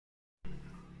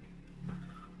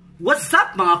What's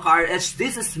up mga ka-RH?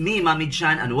 This is me, Mami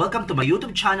Jan, and welcome to my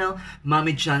YouTube channel,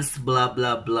 Mami Jan's Blah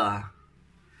Blah Blah.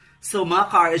 So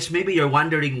mga ka-RH, maybe you're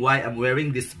wondering why I'm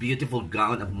wearing this beautiful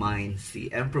gown of mine.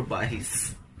 See,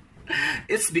 improvise.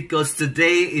 It's because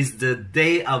today is the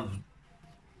day of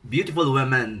beautiful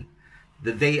women.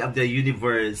 The day of the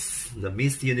universe. The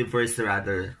Miss Universe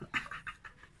rather.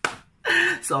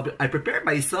 So, I prepared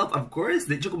myself, of course.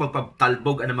 Di ko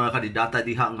magpatalbog ang mga kandidata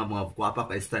diha nga mga guwapa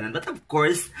kaistanan. But of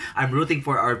course, I'm rooting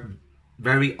for our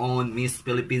very own Miss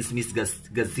Philippines, Miss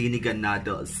Gazini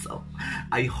Ganados. So,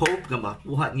 I hope na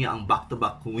makuha niya ang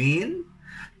back-to-back queen.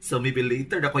 So, maybe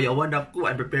later, nakuyawan ako.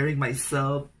 I'm preparing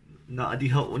myself na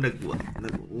diha o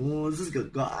sus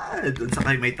God. Doon sa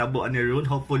kayo may tabuan ni Ron.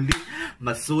 Hopefully,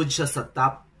 masud siya sa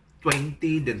top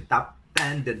 20, then top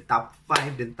 10, then top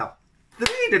 5, then top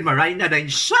 3, then maray na din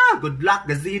siya. Good luck,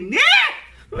 Gazini!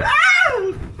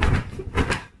 Wow!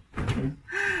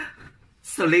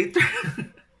 So later,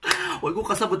 huwag ko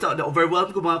kasabot sa overwhelmed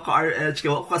ko mga ka-RH.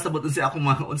 Kaya huwag ko kasabot unsa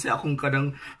akong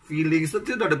kanang feelings. So,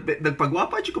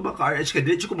 nagpagwapa ko mga ka-RH. Kaya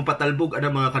di ko mapatalbog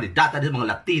ang mga kandidata, mga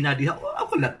Latina.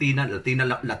 Ako Latina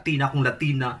akong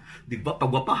Latina. Di ba?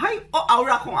 Pagwapahay,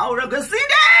 aura akong aura.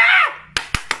 Gazini!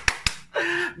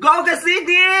 Go,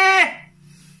 Gazini!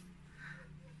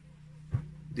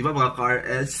 Di ba mga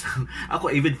ka-RH? Ako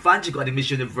even fan ko ang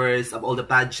Miss Universe of all the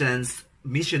pageants.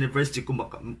 Miss Universe, ko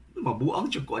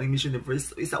mabuang ko ang Miss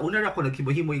Universe. Isa una na ako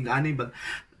naghimo-himo yung anay, but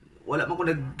wala man ko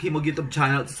naghimog YouTube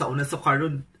channel sa una. So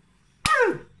karon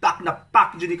pak na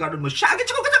pak dyan karon mo. Shaggy!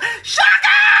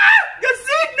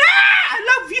 Gazini! I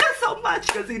love you so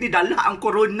much. Gazini, dala ang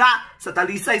corona sa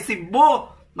Talisay, Cebu.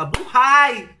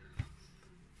 Mabuhay!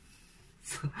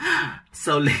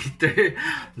 So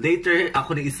later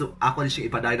ako na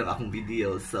siyang ipadayon ng akong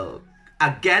video. So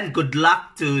again, good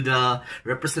luck to the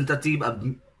representative of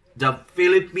the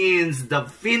Philippines, the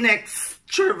Phoenix,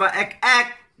 Churva Ek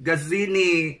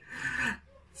Gazini.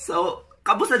 So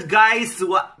kabusad guys,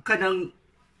 kanang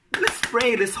let's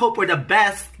pray, let's hope for the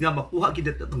best nga makuha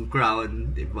kita itong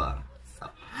crown, diba? So,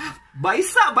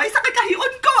 baysa kay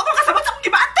kahiyon ko, ako kasabot sa akong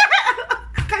gibate.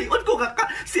 Kahiyon ko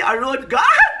si Aaron,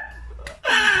 God!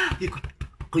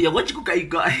 Kuya, watch ko kayo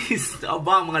guys.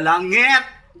 Aba, mga langit.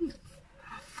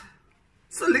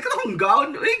 So, likat akong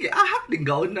gown. Uy, ahak din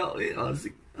gown na. Uy,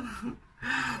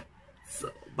 so,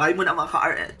 bye muna mga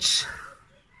ka-RH.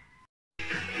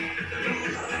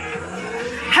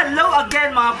 Hello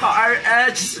again mga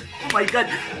ka-RH. Oh my God.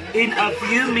 In a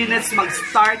few minutes,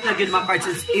 mag-start na yun mga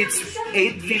ka-RH. It's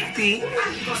 8:50.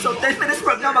 So, 10 minutes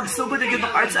from now, magsugod na yun mga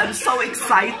ka-RH. I'm so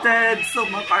excited. So,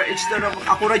 mga ka-RH na rin.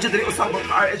 Ako rin dyan rin usang mga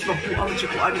ka-RH. Mabuang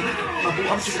chikuan.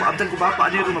 Abdan ko ba?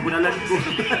 Paano yun? Mabunalan ko.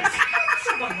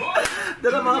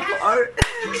 Dala mga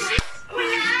ka-RH.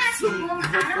 So,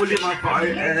 hopefully mga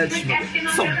ka-RH.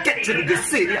 So, get to the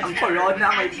Gazini. Ang corona.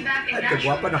 At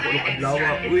kagwapa na kulong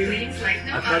adlawa. Uy,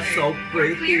 at that's so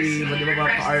pretty. Di ba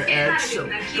mga ka-RH? So,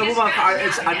 kamo mga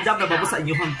ka-RH, andam na ba sa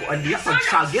inyong hangkuan niya?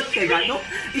 Pag-shagit kay gano?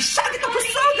 I-shagit ako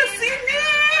sa Gazini!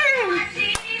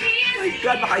 Oh my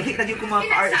God, makahihik na ko mga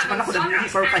ka-RH. Man ako nag-hihik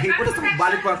pero kahit ko na sa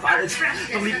magbalik mga ka-RH.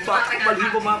 Nang lipat ako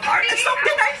balihin ko mga ka-RH. So,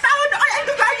 pinay-taon! Ay,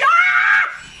 ano kaya?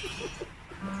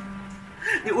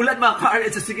 Ni ulan mga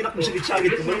ka-RH, sige na kung siya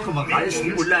gitsyagit ko mga ka-RH,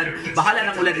 ni ulan. Bahala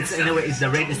ng ulan, it's anyway, it's the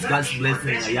rain is God's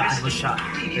blessing. Ayaan mo siya.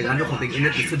 Kaya ano kung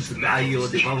ting-init, isod sa tayo,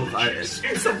 di ba mga ka-RH?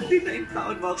 79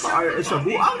 taon mga ka-RH,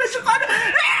 buang na siya ka na.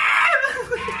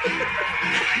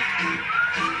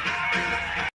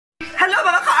 Hello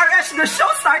mga ka-RH, the show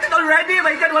started already.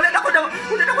 My God, wala na ako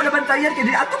nabantayan. Kaya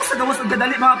di atong sa gawas ang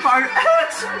gadali mga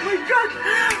ka-RH. Oh my God.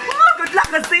 Oh, good luck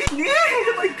Gazini.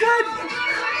 Oh my God.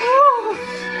 Oh.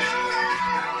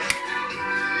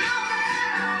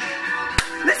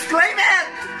 Let's claim it!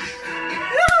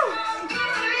 Woo!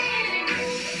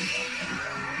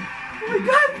 Oh my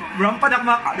God!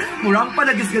 Murampa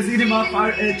na Gazini mga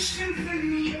ka-RH.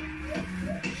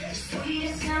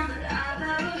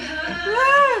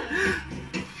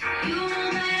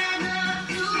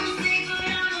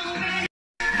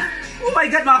 Oh my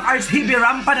God mga ka-RH! Hibi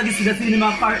rampa na Gazini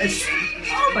mga ka-RH.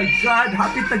 Oh my God!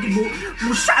 Happy tagi mo.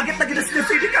 Musyagit tagi na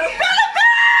Gazini ka ng Philippines!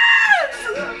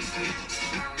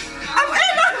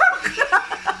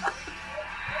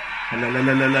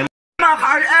 Lalalala. Mga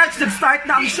ka-RH, nag-start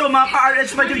na ang show mga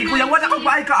ka-RH. May hindi ko yung wala akong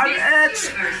bahay ka-RH.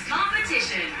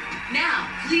 Now,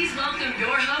 please welcome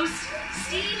your host,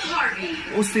 Steve Harvey.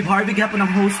 Oh, Steve Harvey, kaya po ng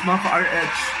host mga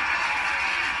ka-RH.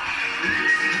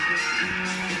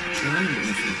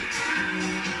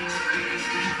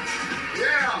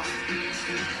 Yeah!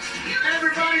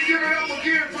 Everybody give it up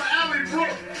again for Allie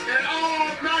Brooke and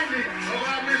all 90 of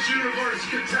our Miss Universe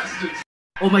contestants.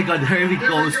 Oh my God, here we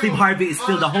go. Steve Harvey is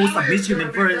still the host of Miss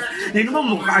Universe. Ngayon naman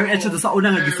mo ka-RH doon sa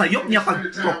unang nagisayop niya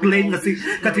pag-proclaim na si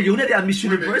Catriona di ang Miss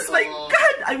Universe. My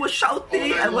God, I was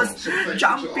shouting, I was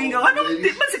jumping. Ano,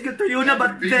 di man si Catriona,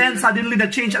 but then suddenly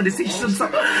na-change ang decision. So,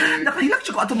 nakahilak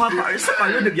siya ko ato mga ka-RH sa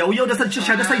kayo. Nagyaw-yaw na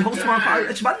siya na sa host mga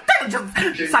ka-RH. Bantay,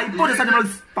 saipo na sa naman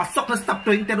pasok na sa top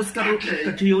 20. Terus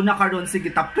Catriona karon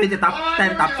sige top 20, top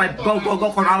 10, top 5. Go, go,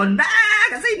 go, round na!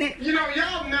 Kasi ni... You know,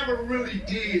 y'all never really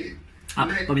did.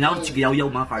 Paminawag si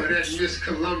Yaw-Yaw mga That ka-RH. Miss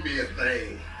Columbia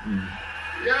thing.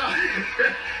 Yeah,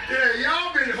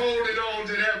 y'all been holding on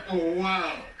to that for a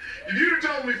while. If you'd have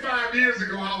told me 5 years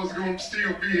ago I was going to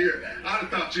still be here, I'd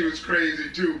have thought you was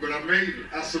crazy too, but I made it.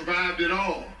 I survived it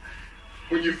all.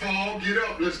 When you fall, get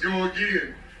up, let's go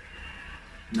again.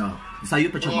 No. Sayo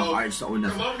pa siya mga ka-RH sa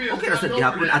una. Okay ra sa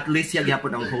gihapon, at least siya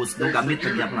gihapon ang host. No, gamit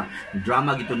na gihapon na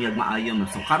drama gito niya maayo.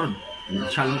 So karon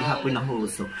siya lang gihapon na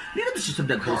host. So, hindi na siya sa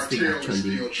hosting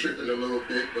actually. Still tripping a little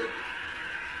bit, but...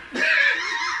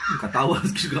 Katawa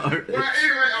siya ka-RH. Well,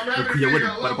 anyway, I'm happy to be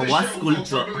here. I Para love pawas this show, school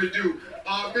folks. I to. really do.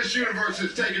 Miss Universe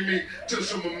has taken me to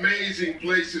some amazing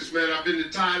places, man. I've been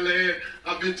to Thailand.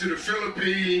 I've been to the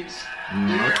Philippines.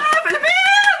 Yeah.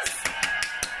 Philippines!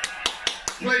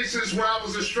 Places where I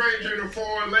was a stranger in a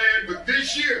foreign land. But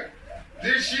this year,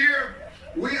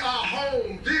 we are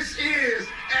home. This is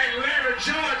Atlanta,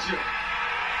 Georgia.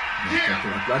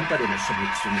 Yeah. Atlanta din na siya.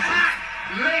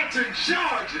 Atlanta,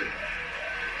 Georgia.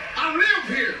 I live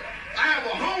here. I have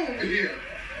a home here.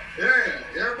 Yeah,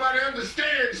 everybody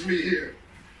understands me here.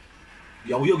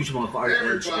 Yaw-yaw siya mga ka-RH.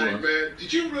 Everybody, man.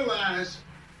 Did you realize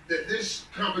that this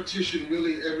competition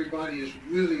really, everybody is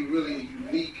really, really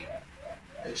unique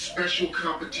and special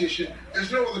competition?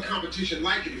 There's no other competition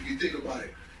like it if you think about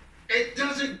it. It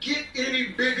doesn't get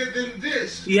any bigger than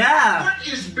this. Yeah. What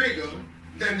is bigger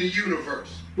than the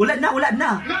universe? Wala na, wala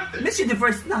na. Nothing. Miss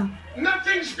Universe na.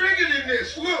 Nothing's bigger than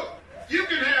this. Look, you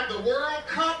can have the World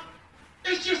Cup.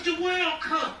 It's just the World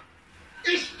Cup.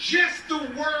 It's just the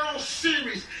World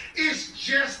Series. It's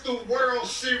just the World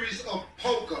Series of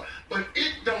poker. But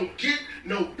it don't get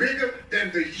no bigger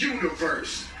than the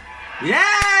universe.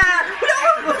 Yeah!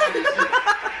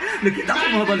 Nakita ko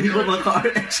mga baliho mga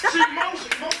ka-RH. See, most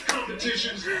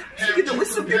competitions have Sige na,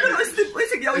 Steve.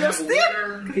 Sige, Yaw-Yaw, Steve.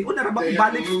 Kaya una na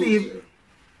balik, Steve.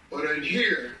 But in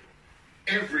here,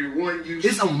 everyone you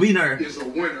Is see a winner. is a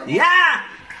winner. Yeah!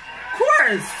 Of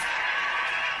course!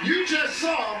 You just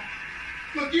saw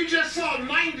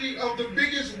 90 of the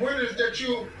biggest winners that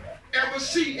you'll ever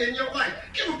see in your life.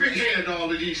 Give a big hand to all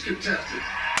of these contestants.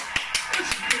 This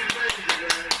is pretty amazing,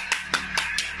 man.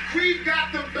 We've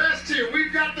got the best here.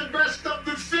 We've got the best of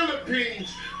the Philippines.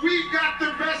 We've got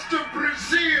the best of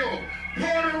Brazil,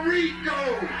 Puerto Rico,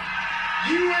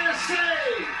 USA,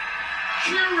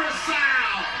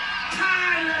 Curacao,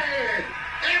 Thailand.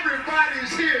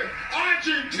 Everybody's here.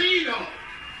 Argentina.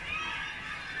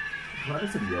 Para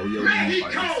sa Yaw-Yaw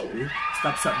Mexico!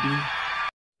 Stop sabi.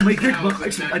 Oh my God, mga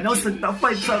ka-RH, nag-announce ng top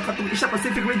 5 sa Katong Asia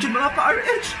Pacific region, mga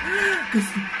ka-RH.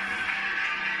 Kasi,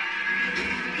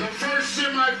 The first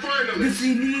semifinalist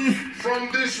Gazini,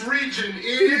 from this region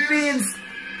is Philippines,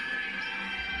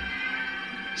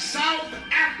 South no,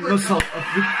 Africa. South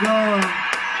Africa.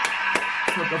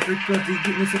 South Africa,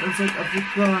 tigit na sa South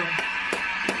Africa.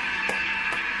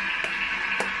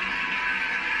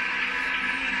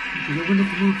 Kaya mo na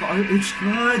po mga ka-RH,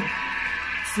 God.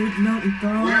 Sud lang ito.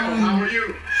 Well, how are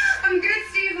you? I'm good,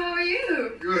 Steve. How are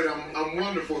you? Good. I'm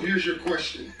wonderful. Here's your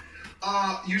question.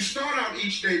 You start out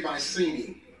each day by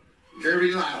singing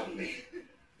very loudly.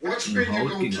 What's been your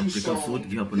go-to song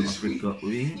this week?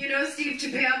 You know, Steve, to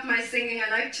pay off my singing, I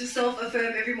like to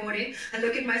self-affirm every morning. I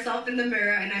look at myself in the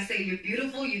mirror and I say, you're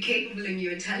beautiful, you're capable, and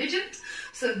you're intelligent.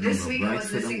 So this week I was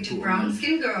listening to Brown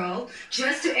Skin Girl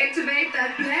just to activate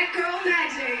that black girl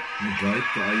magic. Right,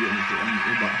 kaayo ang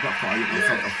iba kaayo ang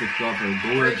South Africa pero go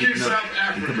Thank you, na South ito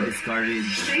Africa. ba discourage.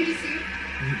 Thank you, Steve.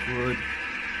 Oh my God.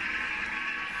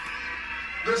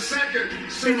 The second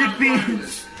Philippines.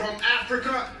 semifinalist from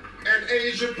Africa and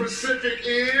Asia Pacific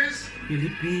is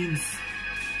Philippines.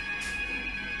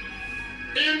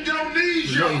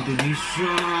 Indonesia. Hello, Indonesia.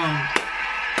 Oh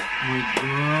my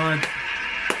God.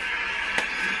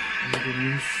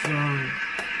 Indonesia.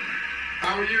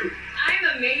 How are you?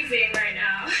 I'm amazing right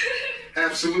now.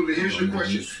 Absolutely. Here's your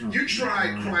question. You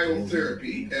tried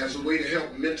cryotherapy as a way to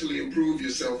help mentally improve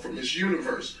yourself from Miss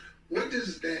Universe. What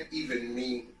does that even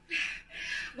mean?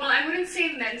 Well, I wouldn't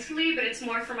say mentally, but it's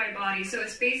more for my body. So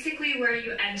it's basically where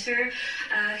you enter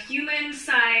a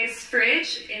human-sized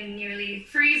fridge in nearly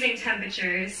freezing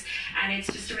temperatures, and it's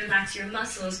just to relax your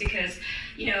muscles because,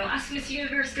 you know, us Miss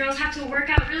Universe girls have to work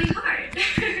out really hard.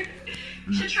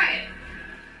 You should try it.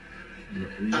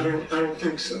 I don't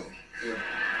think so.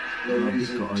 No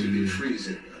reason to be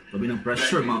freezing. Sabi ng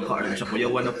pressure mga ka-RH ako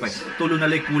yawan na pa. Tulo na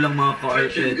lay kulang mga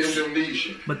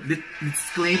ka-RH. But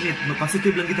let's claim it.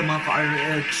 Positive lang kita mga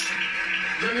ka-RH.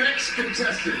 The next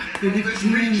contestant from this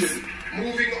region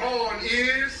moving on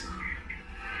is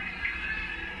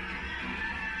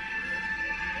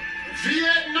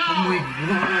Vietnam. Oh my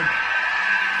God.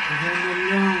 Duhanan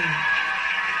lang.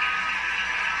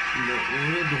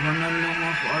 Duhanan lang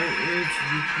mga ka-RH.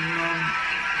 Vietnam.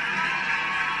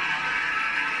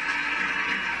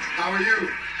 How are you?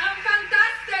 I'm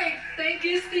fantastic. Thank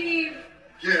you, Steve.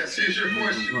 Yes, here's your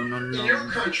question. In your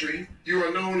country, you are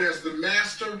known as the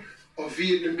master of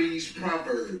Vietnamese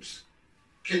proverbs.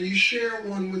 Can you share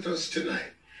one with us tonight?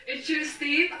 It's true,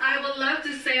 Steve. I would love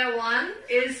to say one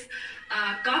is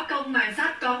có công mà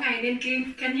sắt có ngày nên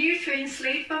kim. Can you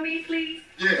translate for me, please?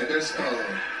 Yeah, that's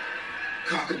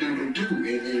cock-a-doodle-doo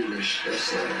in English. That's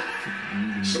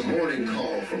it's a morning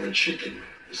call from a chicken.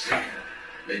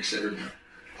 Makes everybody.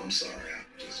 I'm sorry.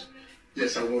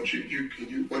 Yes, I want you.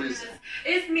 What is it?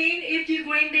 It means if you're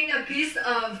grinding a piece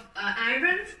of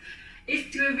iron, it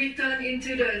will return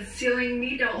into the ceiling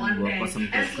middle one day.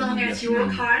 As long as you work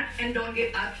hard and don't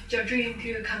give up, your dream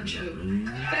will come true.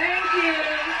 Thank you.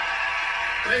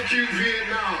 Thank you,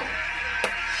 Vietnam.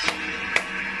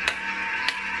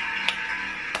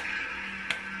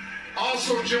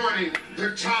 Also joining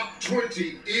the top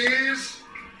 20 is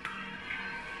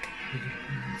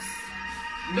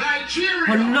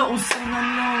Nigeria. Hala, usan na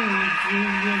lang. Oh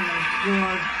my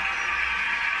God.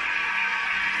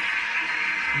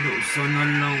 Hala, usan na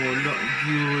lang. Wala,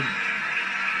 good.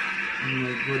 Oh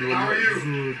my God, wala,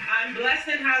 good. I'm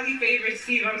blessed and highly favored,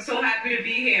 Steve. I'm so happy to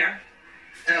be here.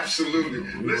 Absolutely.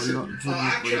 Listen,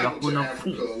 I've traveled to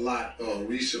Africa a lot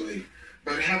recently,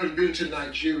 but haven't been to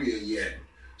Nigeria yet.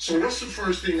 So what's the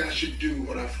first thing I should do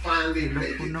when I finally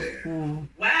make it there?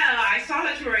 Well, I saw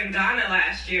that you were in Ghana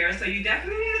last year, so you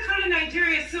definitely need to come to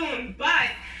Nigeria soon.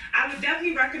 But I would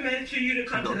definitely recommend for you to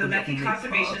come to the Lekki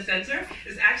Conservation Center.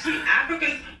 It's actually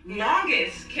Africa's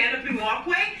longest canopy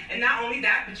walkway. And not only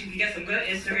that, but you can get some good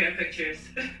Instagram pictures.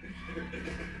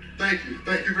 Thank you.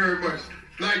 Thank you very much.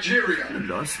 Nigeria.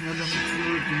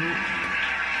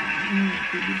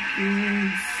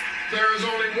 There is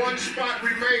only one spot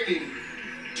remaining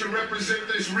to represent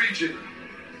this region,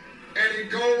 and it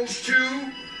goes to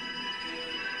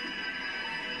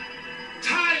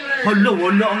Thailand. Hala,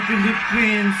 wala ang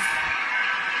Philippines.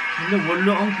 Hala,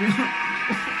 wala ang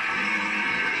Philippines.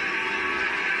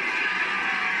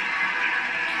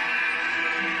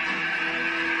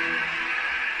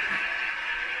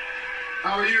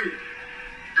 How are you?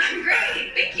 I'm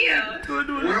great. Thank you.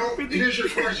 Well, here's your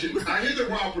question. I hear that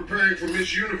while preparing for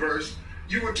Miss Universe,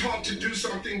 you were taught to do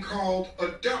something called a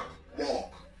duck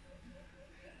walk.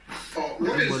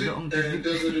 What is it, and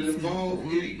does it involve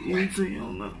eating?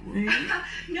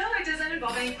 No, it doesn't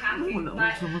involve any clapping, but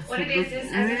what it is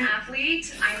as an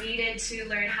athlete, I needed to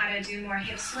learn how to do more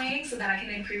hip swing so that I can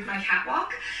improve my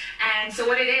catwalk. And so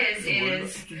what it is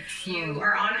you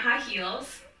are on high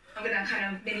heels. I'm going to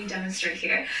kind of mini demonstrate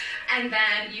here. And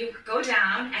then you go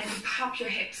down and you pop your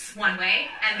hips one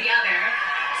way and the other.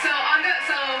 So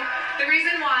the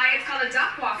reason why it's called a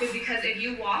duck walk is because if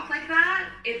you walk like that,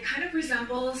 it kind of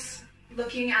resembles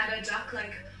looking at a duck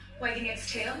like wagging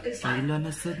its tail. It's fun.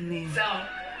 So,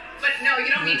 but no, you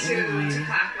don't need to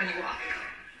clap when you walk.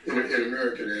 In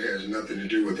America, that has nothing to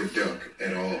do with a duck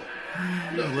at all.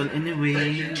 Nothing. Well, anyway,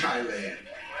 thank you, Thailand.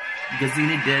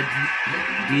 Gazini did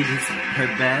her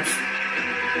best.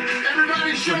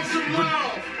 Everybody show some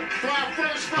love for our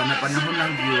first Panahon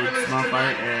lang yun, mga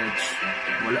ka-RH.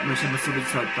 Wala man siya masulod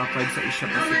sa top 5 sa Asia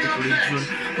Pacific region.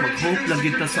 Mag-hope lang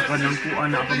kita sa kanang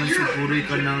kuan na pa man siguro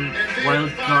ka ng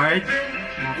wild card.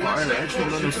 Mga ka-RH,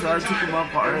 wala na sa atin kung mga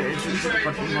ka-RH yung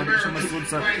katumado siya masulod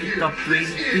sa top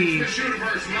 20.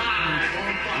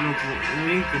 Loko,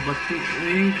 kabati,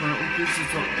 para okay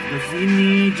sa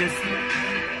Gazini, just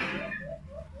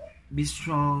be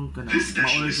strong kana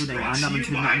maoy ko dai ana man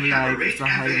siya na ang live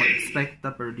usahay mag-expect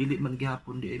ta pero dili man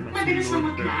gihapon di ay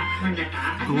masulod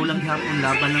ko lang gihapon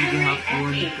laban lang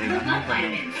gihapon kaya ano ka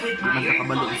man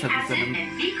kakabalo sa kita ng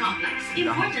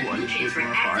dahang ko alis ko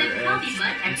mga ka-RH.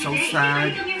 I'm so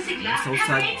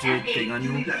sad jud kay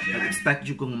ano nag-expect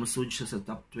jud kong masud siya sa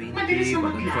top 20 but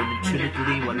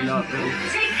unfortunately wala pero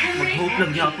mag-hope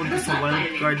lang gihapon ka sa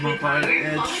wild card mga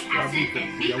ka-RH. Grabe ka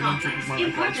yawan jud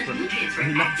mga ka-RH pero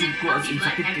hilak jud ko as in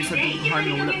sakit kaysa duhan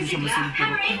na wala din siya masulod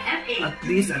pero at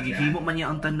least gigimo man niya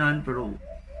ang tanan pero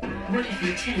What if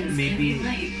your tins maybe can be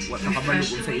liked what with nakabalo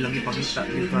fresh kung sa ilang liquid ipangita collagen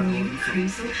yung with new karon.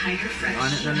 Crimson Hydra Fresh.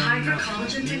 Ano na lang Hydra na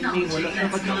collagen wala technology na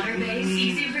that's ka water-based,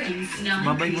 easy rinse,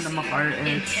 babay mo na maka-RX.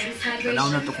 intense hydration, Tanaw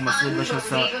na to kung masunod ba siya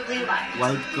sa unbelievably light.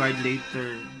 wildcard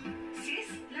later. Sis,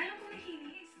 lalo ko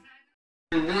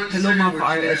nakinis. Hello mga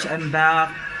ka-RH, I'm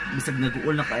back. Bisag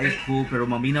nag-uul na ka ko pero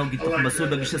maminaw gito kung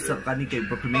masunod siya sa kani kay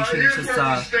proclamation siya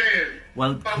sa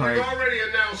wildcard. We've already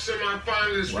announced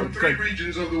semi-finalists from 3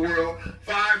 regions of the world,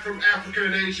 5 from Africa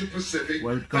and Asia Pacific,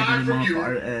 5 from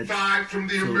Europe, 5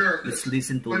 from the Americas. Let's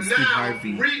listen to But Steve now,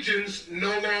 Harvey. regions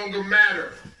no longer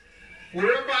matter.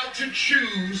 We're about to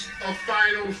choose a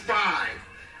final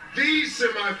 5. These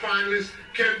semi-finalists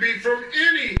can be from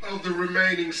any of the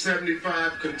remaining 75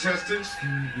 contestants.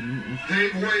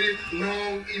 They've waited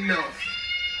long enough.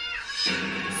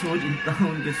 So in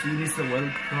town kasi ni sa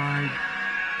wildcard.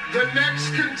 The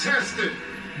next contestant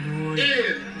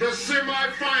in the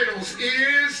semi-finals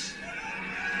is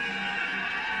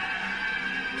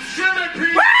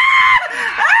Philippines.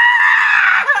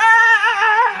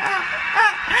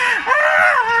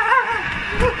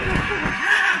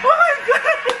 Oh my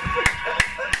God!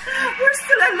 We're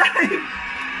still alive!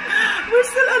 We're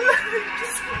still alive!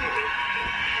 Just go!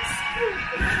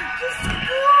 Just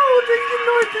go! Thank you,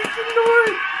 Lord! Thank you,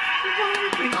 Lord!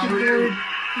 Thank you, Lord!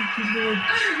 Thank you, Lord!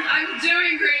 I'm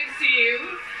doing great, Steve.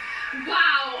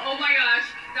 Wow! Oh my gosh,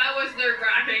 that was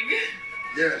nerve-wracking.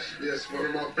 Yes, one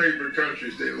of my favorite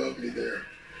countries. They love me there.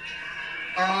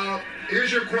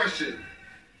 Here's your question.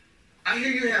 I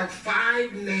hear you have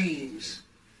 5 names.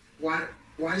 Why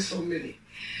so many?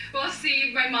 Well,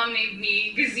 Steve, my mom named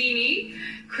me Gazini,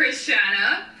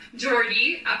 Christiana,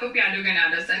 Jordi,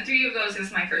 Ganados, and 3 of those is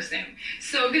my first name.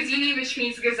 So Gazini, which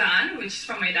means Gazan, which is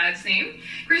from my dad's name.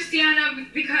 Christiana,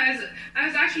 because I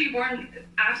was actually born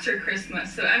after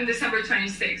Christmas, so I'm December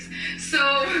 26th. So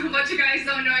what you guys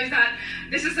don't know is that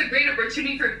this is a great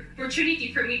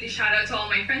opportunity for me to shout out to all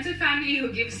my friends and family who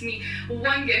gives me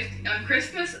one gift on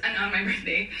Christmas and on my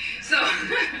birthday. So,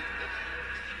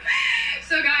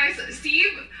 so guys,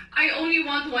 Steve, I only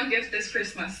want one gift this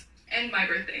Christmas. And my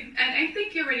birthday. And I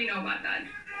think you already know about that.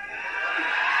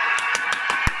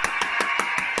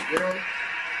 Well,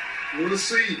 we'll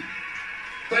see.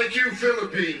 Thank you,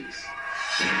 Philippines.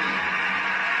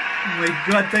 Oh my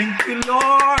God, thank you,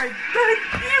 Lord! Thank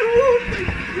you!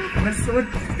 Thank you! Masod!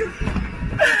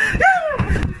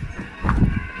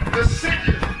 The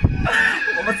second.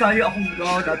 Masayo akong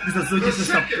gown at sa suji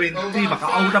sa 20.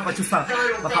 Maka-aura pa siya sa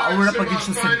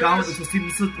gown at sa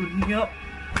swimsuit niya.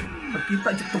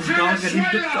 Makita siya itong gown,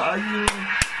 ganindot kaayo.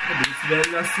 Mabilis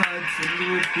bella sad,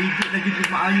 sulod, pigil na gini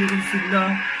maayo rin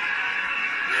sila.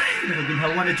 Ay,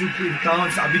 nakaginhawa na dyan ko in town.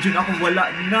 Sabi dyan akong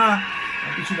wala na.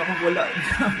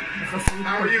 Nakasunod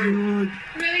pa yun.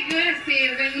 Really good,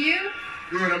 Steve. And you?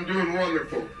 Good, I'm doing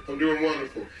wonderful.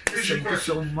 Here's your Thank you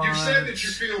so question. much. You said that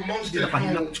you feel most at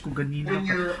home when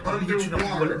you're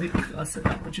underwater.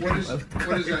 What is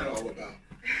that all about?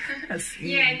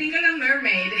 Yeah, I think I'm a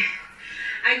mermaid.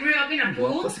 I grew up in a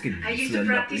pool. I used to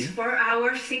practice 4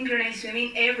 hours synchronized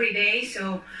swimming every day.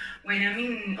 So when I'm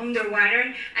in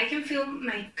underwater, I can feel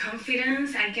my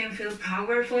confidence. I can feel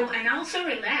powerful and also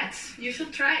relax. You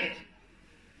should try it.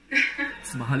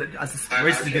 Mahal as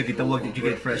first nila gitawag yung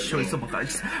get fresh show so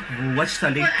watch ta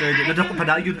later na ko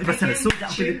padayon iba sa so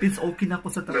ang Philippines okay na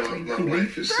ko sa top 20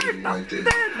 later my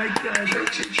God.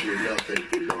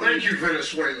 Thank you,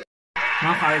 Venezuela.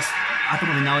 Mga cars ato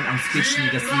maminawon ang speech ni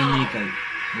Gazini kay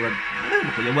murag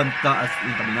makuyawan ta as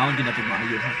yung paminawon din natin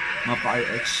maayo ha mga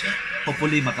ka-RH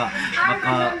hopefully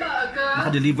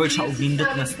maka-deliver siya og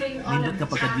nindot na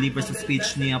pagka-deliver sa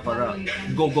speech niya para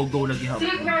go lagi ha.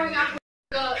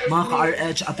 Mga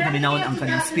ka-RH, ato naminawon ang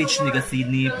kanyang speech ni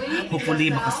Gazini. Hopefully,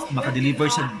 maka-deliver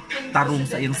siya tarong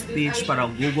sa iyang speech para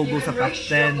go sa top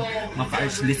 10. Mga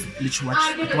ka-RH, let's watch.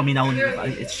 Ato naminawon ng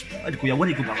ka-RH. Ay, kuya, wala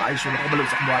ko ka-RH. Wala ko balog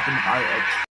sa kabuhatin ng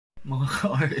ka-RH. Mga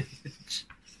ka-RH.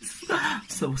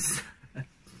 So sad.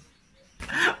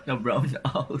 Na-brown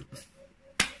out.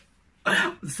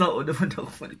 So, naman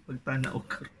ako pagtanaw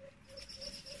ka.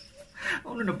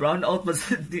 Ano na-brown out ba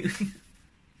sa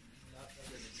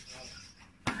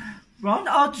brown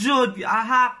out, Jude!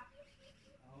 Ahak!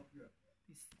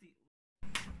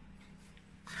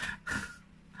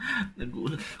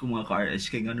 Nag-uulog ko mga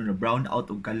ka-RH kaya nga na brown out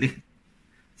o kalit.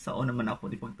 Sao naman ako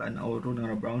di pagtanaw ro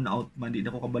na brown out man di na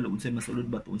ko kabaloon sa masulod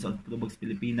baton sa tubag sa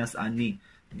Pilipinas ani.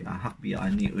 Ahak biya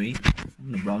ani oy.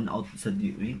 Na brown out sa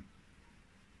di oy.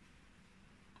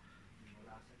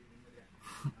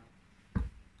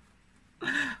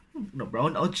 Na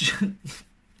brown out siya.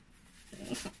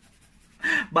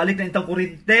 Balik na itong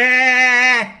kurinte!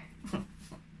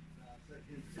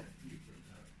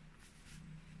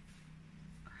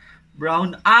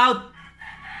 Brown out!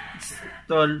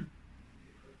 Tol.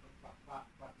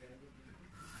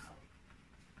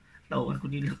 Tawan ko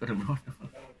nila ka na brown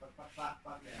out.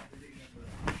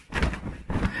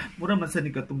 Mura man sa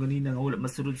ni katong ganina nga wala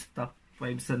masunod sa top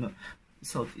 5 sa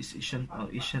Southeast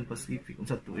Asian Pacific kung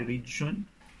sa tuwi region.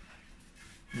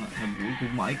 Nga nag-uwi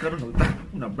kung maay karon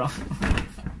na brown.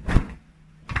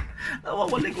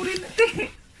 Nawawalay ko rin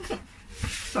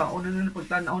sa una na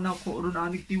pagtanaw na ako ron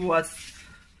aning tiwas.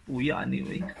 Puya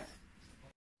anyway.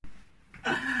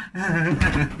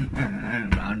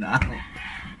 Brown out.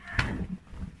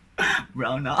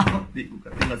 Brown out. Di ko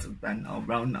katilas ang tanaw.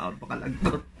 Brown out.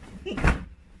 Pakalagtot.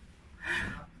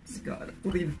 Sigaan na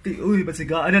kurente. Uy,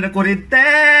 pasigaan na kurente!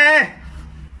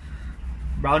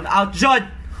 Brown out, John!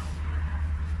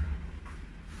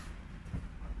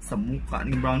 Sa mukha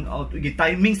ng brown out. Uy,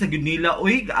 timing sa Gunila.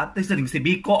 Uy, gaatay sa si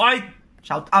Biko. Uy!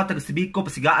 Shout out sa si Biko.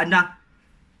 Pasigaan na.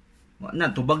 Wala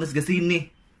na, tubag na si Gazini.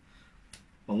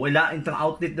 Wala intang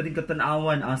outlet na rin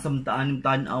katanawan. Asam taanim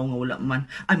tanaw nga wala man.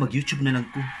 Ay, mag-YouTube na lang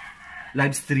ko.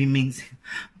 Live streaming.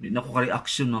 Hindi na ko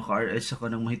ka-reaction mga ka-RS. Saka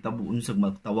nang mahitabuon sa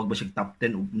magtawag ba siya top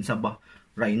 10 o sa ba.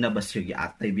 Rayna ba siya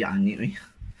giatay biyani. Uy.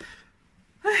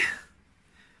 Ay.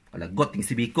 Kalagot yung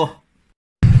si Biko.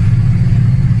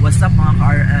 What's up mga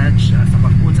ka-RH? Sa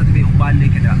pagpuon sa TV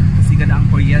Ubali. Kasi gana ang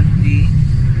kuryente.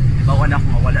 Bawa na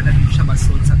kung wala na din siya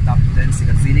masod sa top 10 si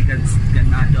Gazini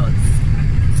Ganados.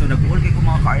 So nag-uol kayo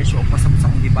mga ka-RH o pasam sa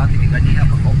akong debate kay ganiha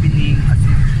pag-opening as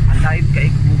in alive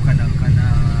kaigbo ka na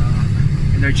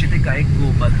energetic kaigbo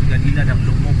but ganina nang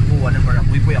lumupo wala para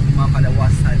amoy po ako mga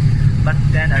kalawasan. But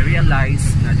then I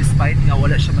realized na despite nga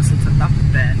wala siya masod sa top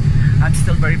 10, I'm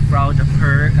still very proud of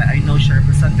her. I know she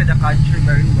represented the country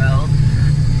very well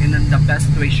in the best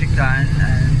way she can,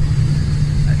 and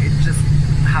it just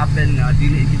happen nga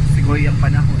dili siguro yung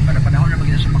panahon para panahon na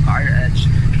magina siya maka-RH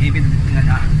even nga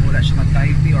na wala siya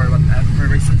mag-type or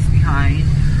whatever reasons behind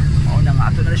na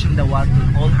nga ato na siyang dawaton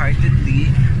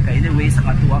wholeheartedly kaya anyway sa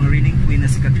katuang reigning queen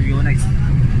na si Catriona is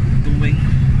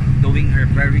doing her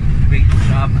very great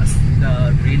job as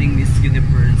the reigning Miss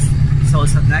Universe. So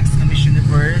sa next na Miss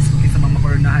Universe kung isa mga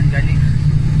makoronahan gani,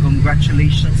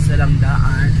 congratulations sa lang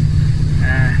daan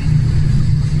and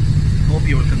hope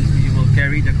you will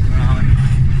carry the crown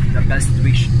the best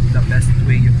way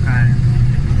you can.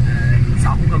 And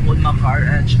sa akong kagod mga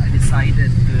ka-RH, I decided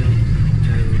to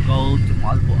go to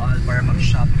Malboal para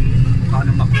mag-shopping mukha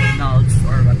ng McDonald's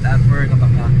or whatever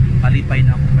kapag palipay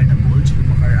na ako kay nag-uol sa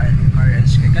mga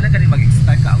ka-RH kaya ka na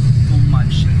mag-expect ka too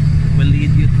much will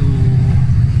lead you to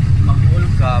mag-uol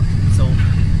ka. So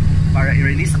para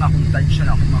i-release ang akong tension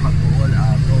ako mga ka-uol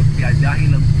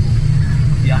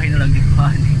biyahe na lang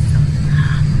dito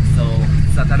so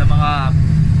sa tala mga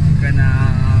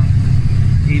kanang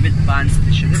David fans of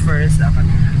this universe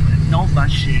no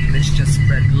bashing, let's just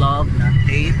spread love na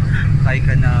hate kay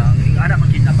kanang anak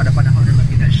magkita para panahon na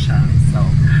magkita siya. So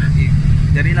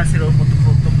dali lang sila po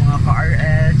mga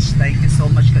ka-RH. Thank you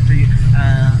so much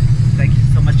thank you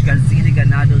so much Gazini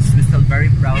Ganados. We're still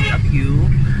very proud of you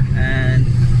and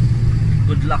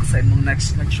good luck sa imong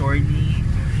next na journey.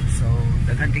 So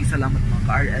daghan kayong salamat mga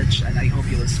ka-RH and I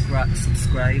hope you will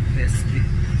subscribe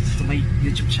to my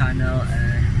YouTube channel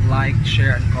and like,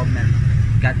 share and comment.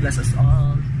 God bless us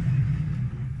all.